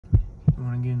You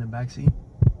want to get in the back seat?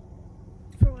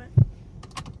 For what?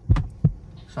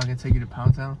 So I can take you to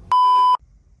Pound Town?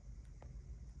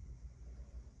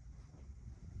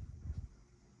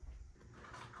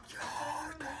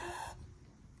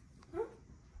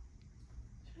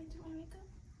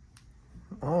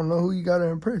 I don't know who you gotta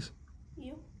impress.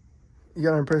 You. You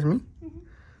gotta impress me? Mm-hmm.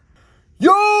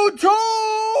 YouTube!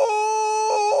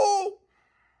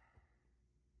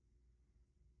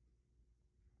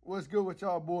 What's good with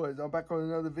y'all boys? I'm back on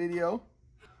another video.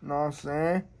 Know what I'm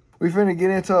saying? We finna get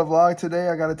into a vlog today.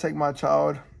 I gotta take my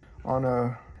child on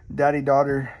a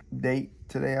daddy-daughter date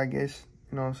today, I guess.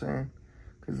 You know what I'm saying?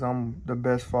 Because I'm the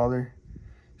best father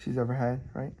she's ever had,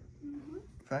 right? Mm-hmm.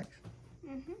 Facts?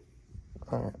 Mm-hmm.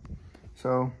 All right.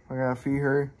 So I gotta feed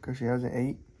her because she hasn't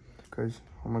ate, because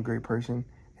I'm a great person.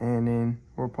 And then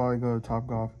we'll probably go to Top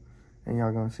Golf, and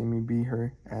y'all gonna see me beat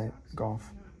her at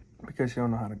golf because she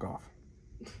don't know how to golf.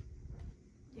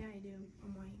 Yeah, I do.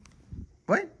 I'm white.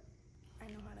 What? I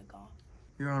know how to golf.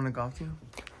 You're on the golf team?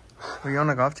 Are you on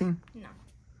the golf team? No.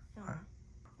 No.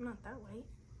 I'm not that white.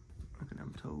 Look at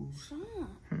them toes. Stop.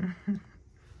 Okay, I'm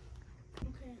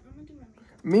gonna do my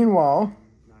makeup. Meanwhile,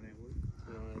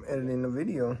 I'm editing the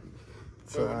video.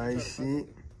 So I see.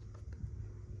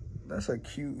 That's a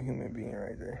cute human being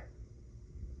right there.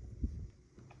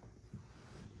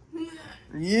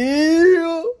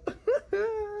 Yeah.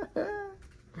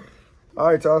 All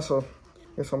right, y'all. So,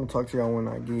 guess I'm gonna talk to y'all when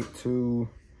I get to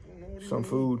some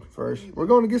food first. We're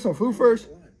going to get some food first.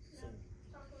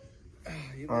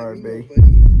 All right, babe.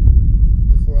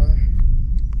 Before I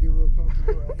get real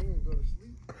comfortable right here and go to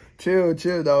sleep.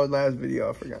 Chill. That was last video.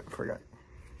 I forgot.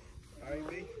 All right,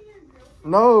 babe.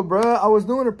 No, bruh. I was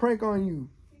doing a prank on you.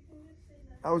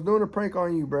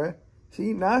 Bruh.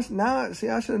 See, see,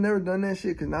 I should have never done that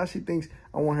shit because now she thinks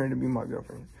I want her to be my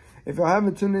girlfriend. If y'all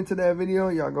haven't tuned into that video,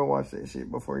 y'all go watch that shit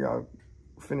before y'all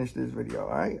finish this video, all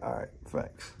right? All right,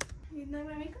 facts. You know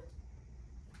my makeup?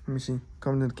 Let me see.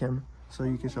 Come to the camera so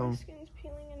you can show My them. skin's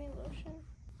peeling. Any lotion?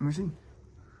 Let me see.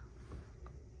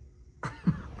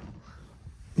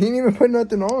 He didn't even put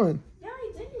nothing on. Yeah,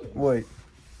 I did. Wait.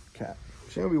 Cap.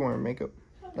 She don't be wearing makeup.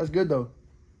 That's good, though.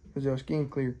 Because your skin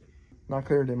clear. Not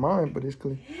clearer than mine, but it's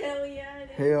clear. Hell yeah,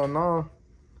 it is. Hell no.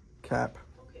 Cap.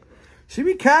 Okay. She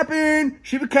be capping.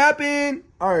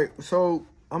 All right, so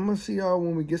I'm going to see y'all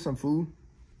when we get some food.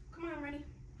 Come on, I'm ready.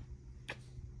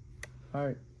 All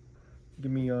right.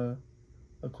 Give me a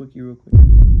quickie real quick.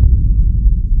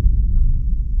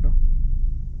 No?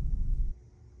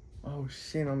 Oh,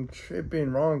 shit, I'm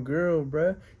tripping. Wrong girl,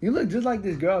 bruh. You look just like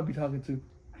this girl I'll be talking to.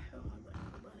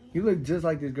 You look just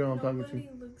like this girl I'm talking to.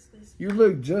 You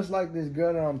look just like this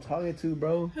girl that I'm talking to,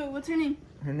 bro. Who? What's her name?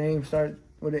 Her name starts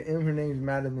with an M. Her name's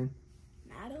Madeline.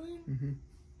 Madeline? Mm-hmm.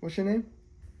 What's your name?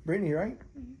 Brittany, right?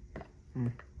 Mm-hmm.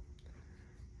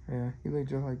 Yeah, you look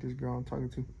just like this girl I'm talking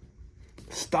to.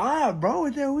 Stop, bro,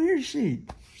 with that weird shit.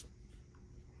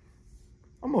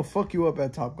 I'm gonna fuck you up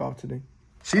at Top Golf today.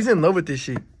 She's in love with this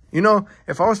shit. You know,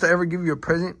 if I was to ever give you a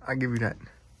present, I'd give you that.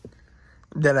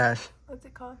 Dead ass. What's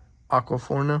it called?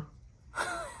 Aquaforna.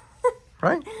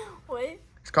 Right? What?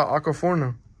 It's called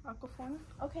Aquaforna. Aquaforna?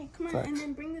 Okay, come on, Facts. and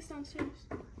then bring this downstairs.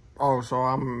 Oh, so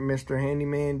I'm Mr.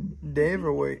 Handyman Dave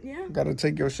or what? Yeah. Gotta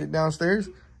take your shit downstairs?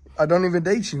 I don't even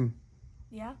date you.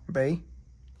 Yeah. Bae.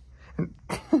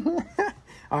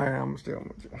 Alright, I'm still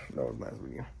with you. That was last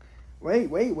video. Wait.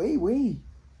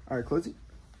 Alright, close it.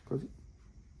 Close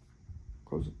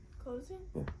it.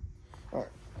 Yeah.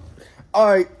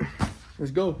 Alright.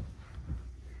 Let's go.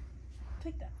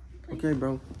 Take that, please. Okay,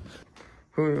 bro.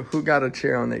 Who got a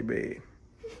chair on their bed?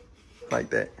 Like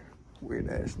that. Weird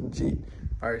ass G.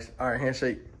 Alright,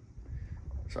 handshake.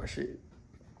 Sorry, shit.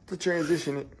 To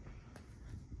transition it.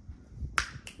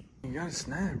 You gotta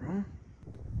snap, bro.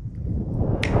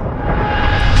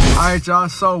 Alright, y'all.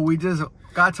 So we just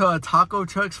got to a taco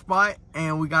truck spot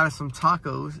and we got some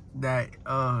tacos that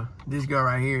this girl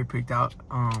right here picked out.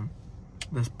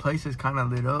 This place is kind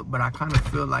of lit up, but I kind of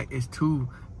feel like it's too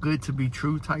good to be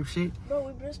true type shit. Bro,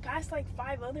 we just passed like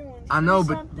 5 other ones. I know,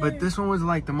 but this one was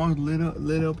like the most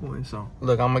lit up one. So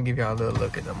look, I'm gonna give y'all a little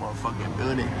look at the motherfucking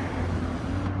building.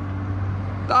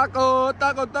 Taco.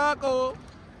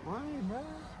 Why, bro?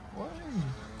 Why?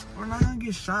 We're not gonna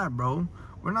get shot, bro.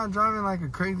 We're not driving like a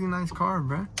crazy nice car,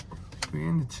 bro. We're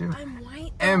in the chill. I'm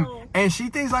white, and she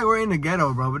thinks like we're in the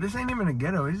ghetto, bro. But this ain't even a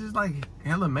ghetto. It's just like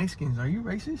hella Mexicans. Are you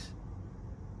racist?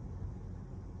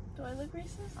 Do I look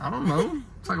racist? I don't know.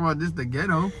 Talk about this the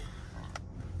ghetto.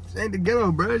 This ain't the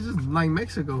ghetto, bro. It's just like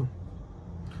Mexico.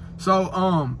 So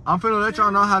I'm finna let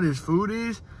y'all know how this food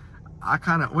is.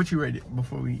 What you rate it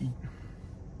before we eat?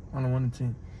 On a 1 to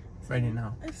 10. Rate it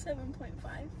now. A 7.5.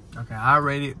 Okay, I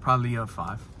rate it probably a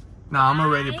 5. Nah, I'm gonna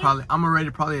rate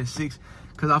it probably a 6.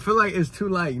 Cause I feel like it's too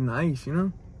like nice, you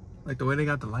know? Like the way they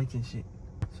got the lights and shit.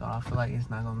 So I feel like it's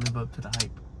not gonna live up to the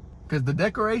hype. Cause the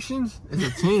decorations is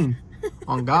a 10.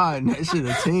 On God, that shit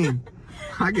a 10.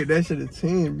 I get that shit a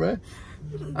 10, bruh.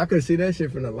 I could see that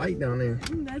shit from the light down there.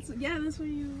 That's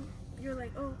when you're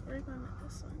like, oh, we're going at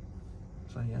this one.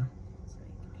 So yeah.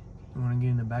 You wanna get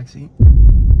in the back seat?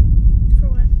 For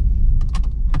what?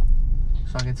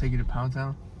 So I can take you to Pound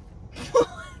Town?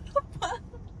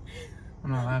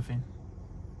 I'm not laughing.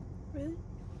 Really?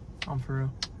 I'm for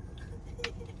real.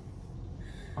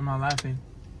 I'm not laughing.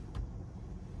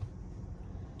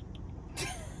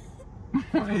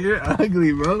 You're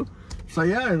ugly, bro. So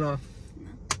yeah or no?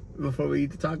 No. Before we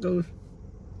eat the tacos?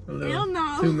 A little Hell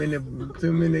no.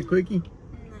 2-minute quickie? No.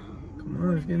 Come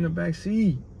on, let's get in the back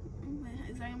seat.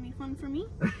 Is that gonna be fun for me?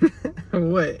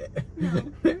 What? No.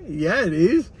 Yeah, it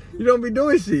is. You don't be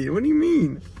doing shit. What do you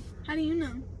mean? How do you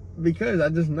know? Because I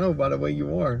just know by the way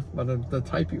you are, by the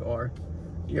type you are.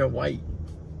 You're white.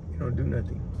 You don't do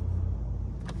nothing.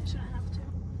 I shouldn't have to.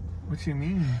 What you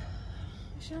mean?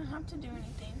 I shouldn't have to do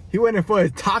anything. He waiting for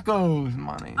his tacos,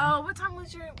 my name. Oh, what time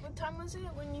was it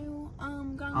when you got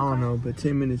in the I car? don't know, but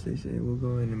 10 minutes they said. We'll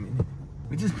go in a minute.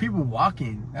 It's just people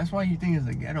walking. That's why you think it's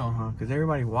a ghetto, huh? Because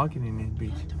everybody walking in this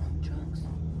bitch. They're on drugs.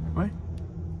 What?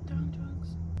 They're on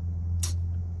drugs.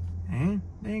 And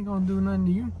they ain't gonna do nothing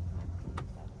to you.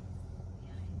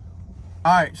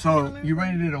 Alright, so you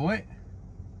rated it a what?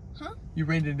 Huh? You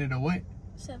rated it a what?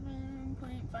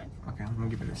 7.5. Okay, I'm gonna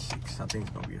give it a 6. I think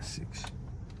it's gonna be a 6.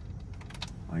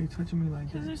 Why are you touching me like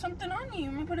Because that? there's something on you. You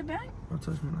want me to put it back? Don't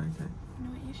touch me like that. You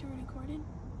know what you should have recorded?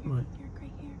 What? Your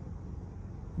gray hair.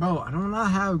 Bro, I do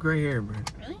not have gray hair, bro.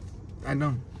 Really? I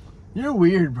don't. You're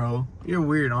weird, bro. You're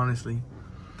weird, honestly.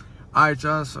 Alright,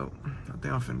 y'all, so I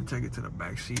think I'm finna take it to the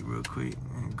back seat real quick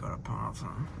and go to Pound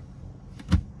Town.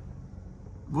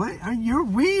 What? You're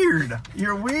weird.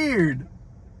 You're weird.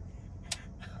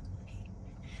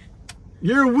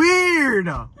 You're weird.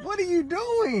 What are you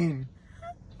doing?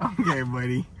 Okay,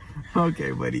 buddy.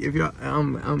 Okay, buddy. If y'all,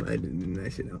 I'm editing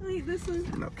that shit out. Wait, this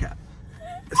one. No cap.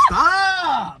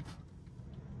 Stop!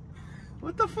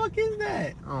 What the fuck is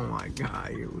that? Oh my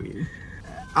God, you're weird.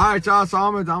 All right, y'all. So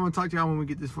I'm gonna talk to y'all when we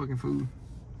get this fucking food.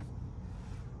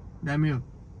 Dab me up.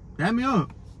 Dab me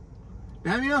up.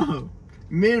 Dab me up.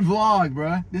 Mid vlog,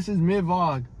 bruh. This is mid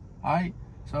vlog. All right.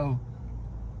 So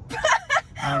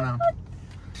I don't know.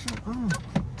 Shut up.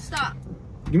 Stop.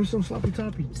 Give me some sloppy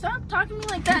toppy. Stop talking to me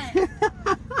like that.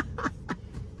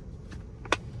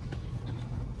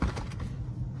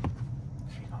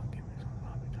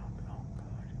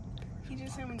 He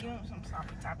just said we give him some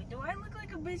sloppy toppy. Do I look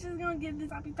like a bitch that's gonna give this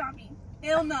sloppy toppy?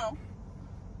 Hell no.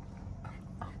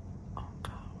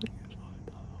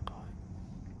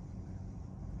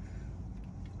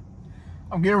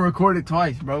 I'm getting recorded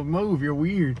twice, bro. Move, you're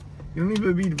weird. You don't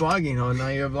even be vlogging, huh? Now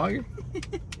you're a vlogger?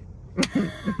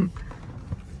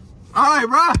 Alright,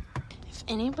 bro. If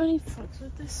anybody fucks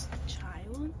with this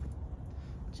child,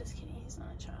 just kidding, he's not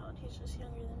a child, he's just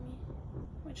younger than me.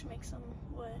 Which makes him,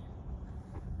 what?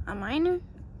 A minor?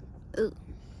 Ooh.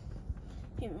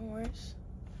 Even worse.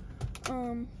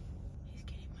 He's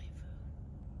getting my food.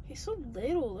 He's so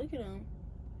little, look at him.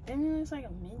 And he looks like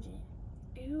a midget.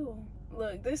 Ew.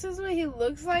 Look, this is what he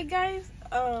looks like, guys.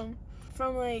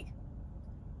 From like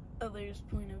others'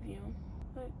 point of view.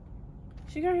 Look,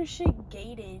 she got her shit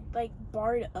gated, like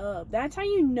barred up. That's how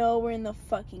you know we're in the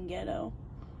fucking ghetto.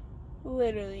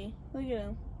 Literally. Look at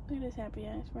him. Look at his happy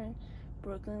ass friend.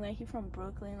 Brooklyn, like he from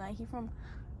Brooklyn, like he from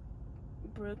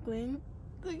Brooklyn.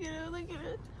 Look at him, look at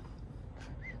it.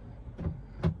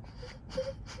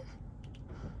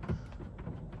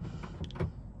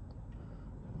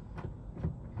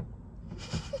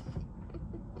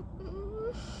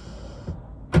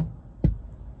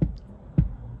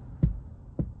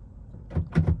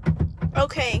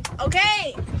 Okay,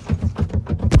 okay.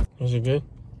 Is it good?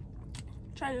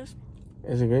 Try this.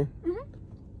 Is it good? Mhm.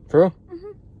 For real?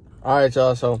 Mhm. Alright,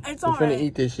 y'all, so It's we're finna alright.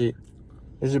 eat this shit.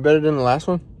 Is it better than the last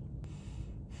one?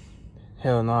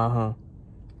 Hell nah, huh?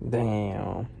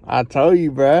 Damn. I told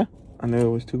you, bruh. I knew it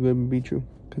was too good to be true.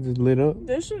 Because it's lit up.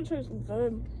 This shit tastes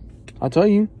good. I tell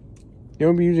you. You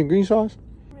don't be using green sauce?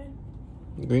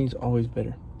 Red. Green's always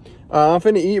better. I'm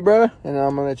finna eat, bruh. And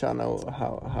I'm gonna let y'all know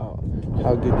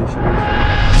how good this shit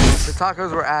is. The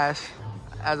tacos were ass.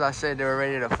 As I said, they were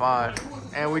rated a 5.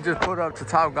 And we just pulled up to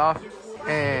Top Golf.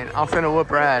 And I'm finna whoop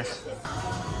her ass.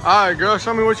 Alright, girl.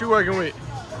 Show me what you working with.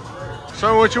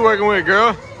 Show me what you working with,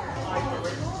 girl.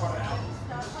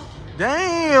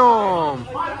 Damn.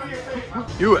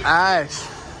 You ass.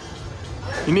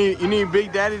 You need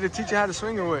Big Daddy to teach you how to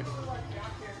swing or what?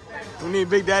 You need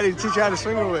Big Daddy to teach you how to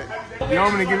swing or what? You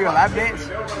want me to give you a lap dance?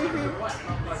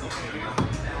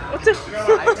 What the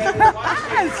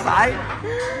Slide?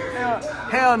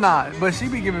 Hell nah. But she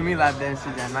be giving me lap dances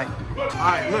at night.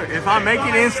 Alright, look, if I make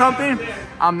it in something,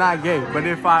 I'm not gay. But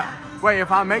if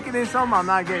I make it in something, I'm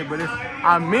not gay. But if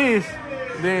I miss,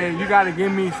 then you gotta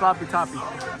give me sloppy toppy.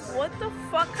 What the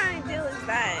fuck kind of deal is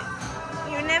that?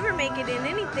 You never make it in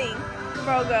anything.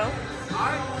 Bro, go.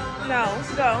 Alright. No,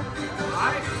 go.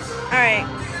 Alright. Alright.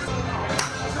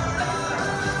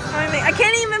 I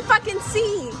can't even fucking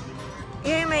see.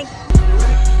 You didn't make...